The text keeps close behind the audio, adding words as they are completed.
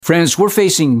Friends, we're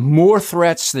facing more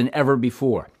threats than ever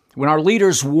before. When our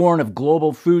leaders warn of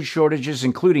global food shortages,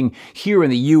 including here in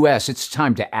the U.S., it's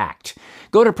time to act.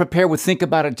 Go to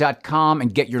preparewiththinkaboutit.com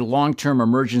and get your long-term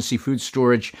emergency food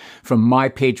storage from My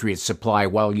Patriot Supply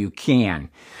while you can.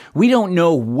 We don't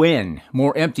know when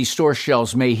more empty store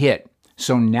shelves may hit,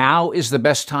 so now is the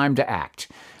best time to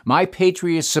act. My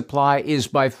Patriot Supply is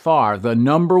by far the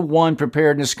number one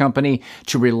preparedness company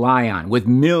to rely on, with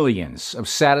millions of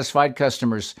satisfied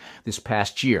customers this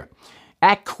past year.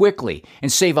 Act quickly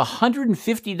and save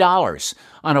 $150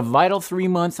 on a Vital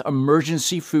 3-month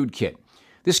emergency food kit.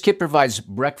 This kit provides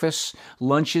breakfast,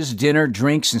 lunches, dinner,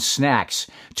 drinks, and snacks,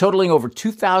 totaling over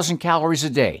 2,000 calories a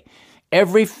day.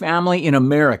 Every family in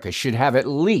America should have at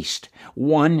least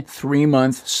one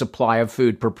 3-month supply of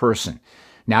food per person.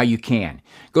 Now you can.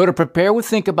 Go to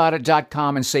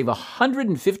preparewiththinkaboutit.com and save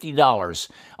 $150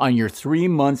 on your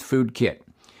 3-month food kit.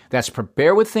 That's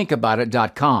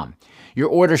preparewiththinkaboutit.com. Your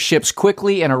order ships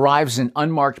quickly and arrives in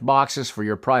unmarked boxes for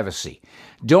your privacy.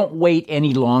 Don't wait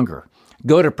any longer.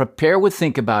 Go to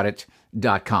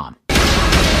preparewiththinkaboutit.com.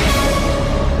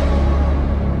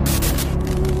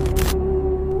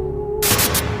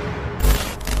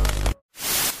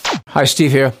 Hi,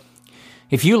 Steve here.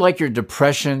 If you like your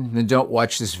depression, then don't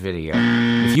watch this video.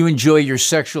 If you enjoy your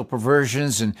sexual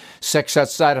perversions and sex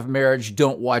outside of marriage,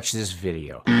 don't watch this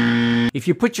video. If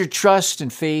you put your trust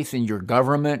and faith in your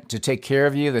government to take care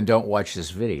of you, then don't watch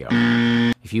this video.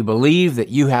 If you believe that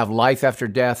you have life after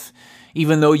death,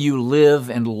 even though you live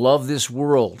and love this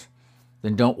world,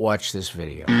 then don't watch this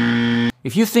video.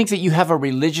 If you think that you have a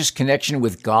religious connection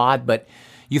with God, but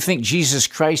you think Jesus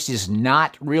Christ is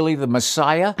not really the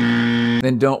Messiah,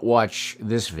 then don't watch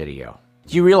this video.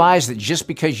 Do you realize that just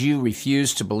because you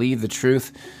refuse to believe the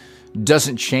truth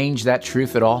doesn't change that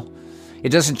truth at all?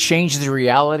 It doesn't change the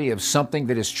reality of something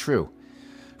that is true.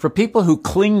 For people who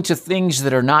cling to things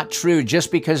that are not true just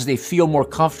because they feel more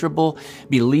comfortable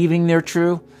believing they're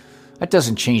true, that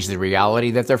doesn't change the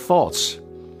reality that they're false.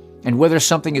 And whether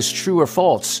something is true or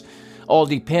false all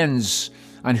depends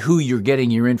on who you're getting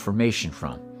your information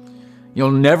from. You'll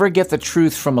never get the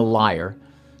truth from a liar,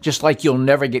 just like you'll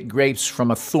never get grapes from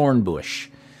a thorn bush.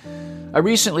 I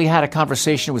recently had a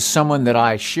conversation with someone that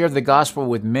I shared the gospel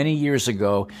with many years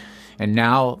ago, and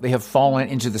now they have fallen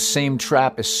into the same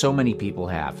trap as so many people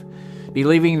have,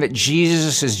 believing that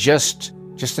Jesus is just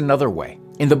another way.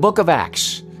 In the book of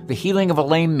Acts, the healing of a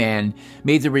lame man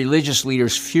made the religious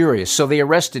leaders furious, so they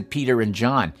arrested Peter and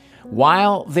John.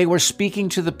 While they were speaking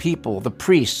to the people, the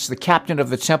priests, the captain of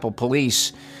the temple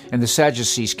police, and the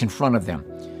Sadducees confronted them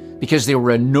because they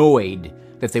were annoyed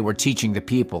that they were teaching the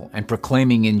people and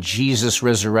proclaiming in Jesus'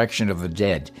 resurrection of the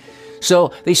dead.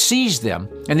 So they seized them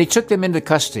and they took them into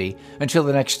custody until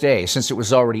the next day, since it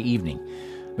was already evening.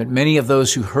 But many of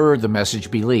those who heard the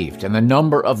message believed, and the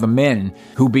number of the men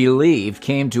who believed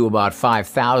came to about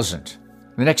 5,000.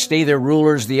 The next day, their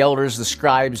rulers, the elders, the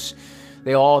scribes,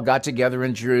 they all got together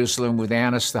in Jerusalem with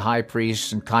Annas the high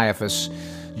priest and Caiaphas,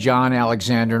 John,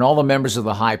 Alexander, and all the members of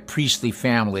the high priestly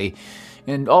family,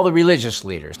 and all the religious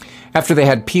leaders. After they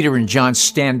had Peter and John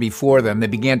stand before them, they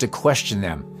began to question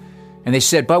them. And they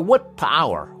said, "By what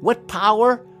power? What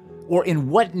power? Or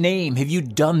in what name have you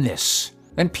done this?"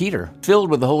 Then Peter, filled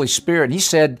with the Holy Spirit, he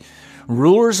said,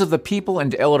 "Rulers of the people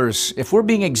and elders, if we're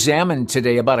being examined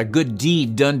today about a good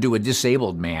deed done to a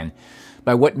disabled man,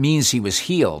 by what means he was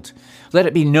healed, let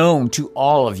it be known to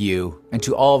all of you and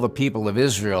to all the people of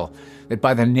Israel that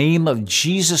by the name of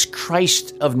Jesus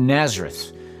Christ of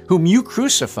Nazareth, whom you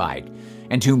crucified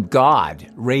and whom God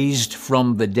raised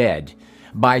from the dead,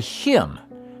 by him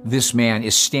this man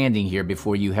is standing here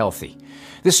before you healthy.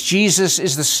 This Jesus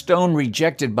is the stone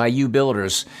rejected by you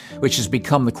builders, which has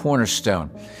become the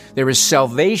cornerstone. There is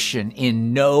salvation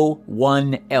in no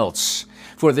one else,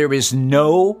 for there is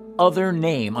no other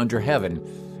name under heaven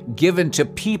given to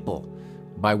people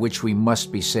by which we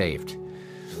must be saved."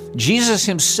 Jesus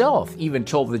himself even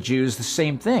told the Jews the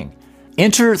same thing.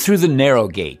 "Enter through the narrow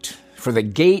gate, for the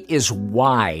gate is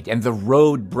wide and the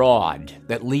road broad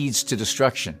that leads to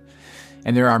destruction,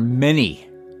 and there are many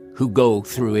who go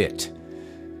through it.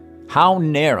 How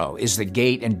narrow is the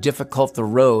gate and difficult the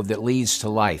road that leads to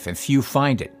life, and few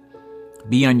find it.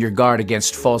 Be on your guard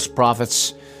against false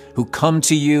prophets who come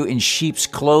to you in sheep's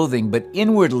clothing, but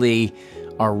inwardly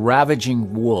are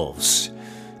ravaging wolves.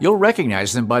 You'll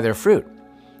recognize them by their fruit.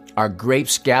 Are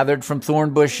grapes gathered from thorn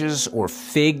bushes or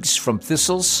figs from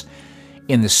thistles?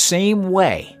 In the same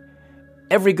way,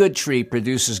 every good tree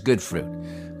produces good fruit,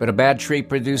 but a bad tree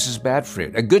produces bad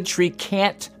fruit. A good tree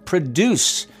can't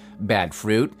produce bad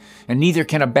fruit, and neither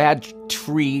can a bad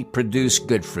tree produce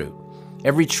good fruit.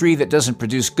 Every tree that doesn't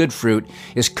produce good fruit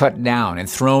is cut down and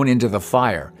thrown into the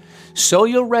fire. So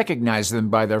you'll recognize them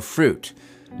by their fruit.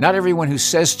 Not everyone who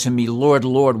says to me, 'Lord,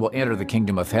 Lord,' will enter the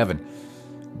kingdom of heaven,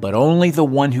 but only the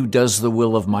one who does the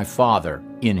will of my Father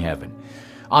in heaven.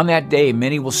 On that day,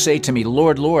 many will say to me,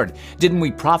 'Lord, Lord, didn't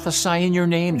we prophesy in your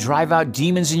name, drive out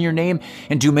demons in your name,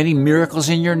 and do many miracles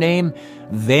in your name?'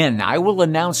 Then I will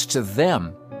announce to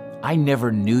them, 'I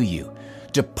never knew you.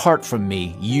 Depart from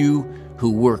me, you who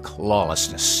work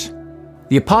lawlessness.'"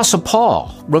 The Apostle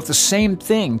Paul wrote the same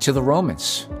thing to the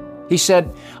Romans. He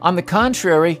said, "On the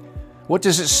contrary, what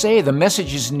does it say? The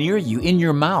message is near you, in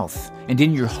your mouth and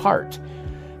in your heart.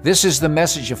 This is the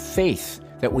message of faith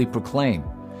that we proclaim.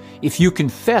 If you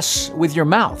confess with your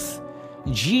mouth,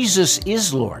 'Jesus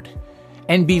is Lord,'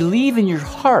 and believe in your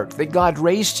heart that God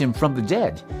raised him from the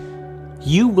dead,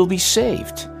 you will be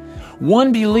saved.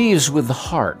 One believes with the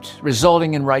heart,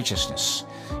 resulting in righteousness,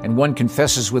 and one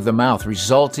confesses with the mouth,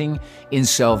 resulting in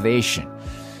salvation.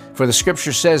 For the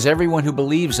scripture says, 'Everyone who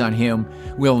believes on him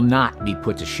will not be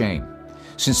put to shame,'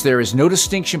 since there is no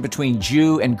distinction between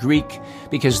Jew and Greek,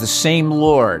 because the same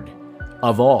Lord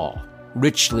of all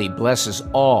richly blesses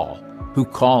all who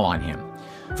call on him.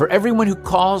 For everyone who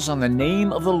calls on the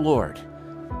name of the Lord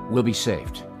will be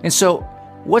saved." And so,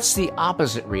 what's the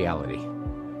opposite reality?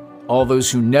 All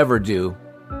those who never do,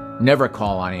 never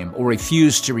call on him, or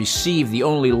refuse to receive the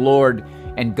only Lord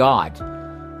and God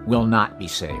will not be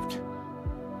saved.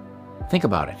 Think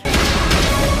about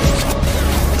it.